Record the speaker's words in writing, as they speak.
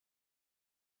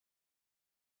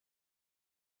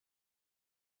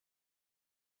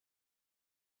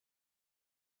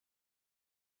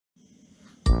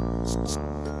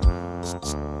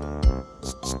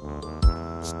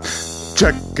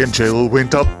Jack and Jill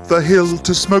went up the hill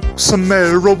to smoke some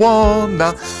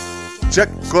marijuana. Jack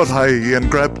got high and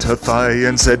grabbed her thigh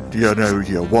and said, "You know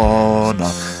you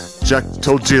wanna." Jack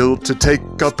told Jill to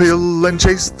take a pill and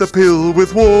chase the pill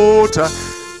with water.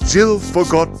 Jill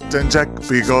forgot and Jack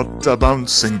begot a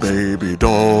bouncing baby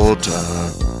daughter.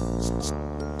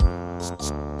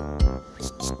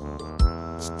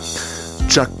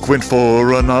 Jack went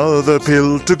for another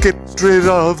pill to get rid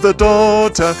of the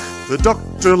daughter. The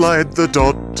doctor lied, the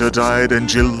daughter died, and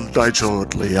Jill died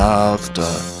shortly after.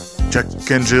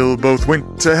 Jack and Jill both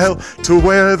went to hell, to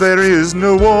where there is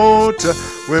no water,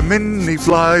 where many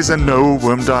flies and no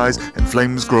worm dies, and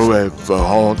flames grow ever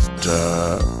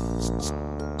hotter.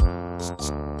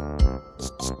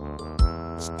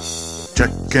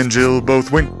 Jack and Jill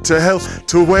both went to hell,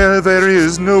 to where there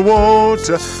is no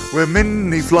water, where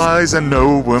many flies and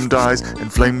no worm dies,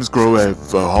 and flames grow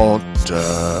ever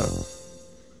hotter.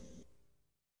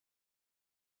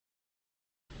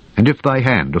 And if thy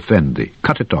hand offend thee,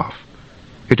 cut it off.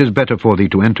 It is better for thee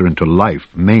to enter into life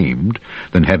maimed,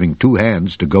 than having 2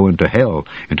 hands to go into hell,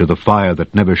 into the fire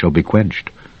that never shall be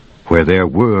quenched, where their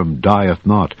worm dieth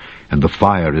not, and the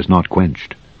fire is not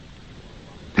quenched.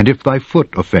 And if thy foot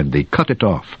offend thee, cut it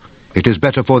off. It is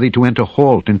better for thee to enter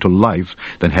halt into life,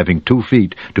 than having 2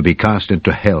 feet to be cast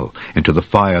into hell, into the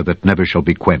fire that never shall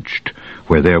be quenched,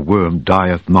 where their worm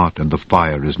dieth not, and the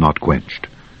fire is not quenched.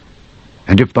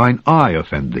 And if thine eye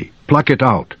offend thee, pluck it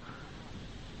out.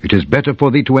 It is better for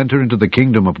thee to enter into the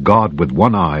kingdom of God with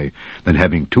 1 eye, than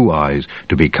having 2 eyes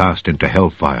to be cast into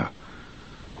hellfire,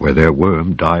 where their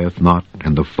worm dieth not,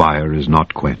 and the fire is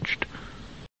not quenched.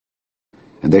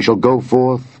 And they shall go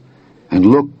forth, and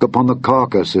look upon the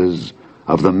carcasses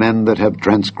of the men that have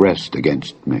transgressed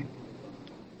against me.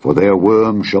 For their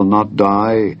worm shall not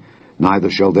die,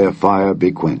 neither shall their fire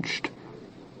be quenched,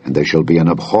 and they shall be an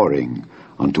abhorring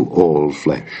unto all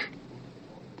flesh.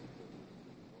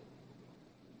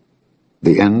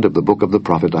 The end of the book of the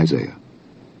prophet Isaiah.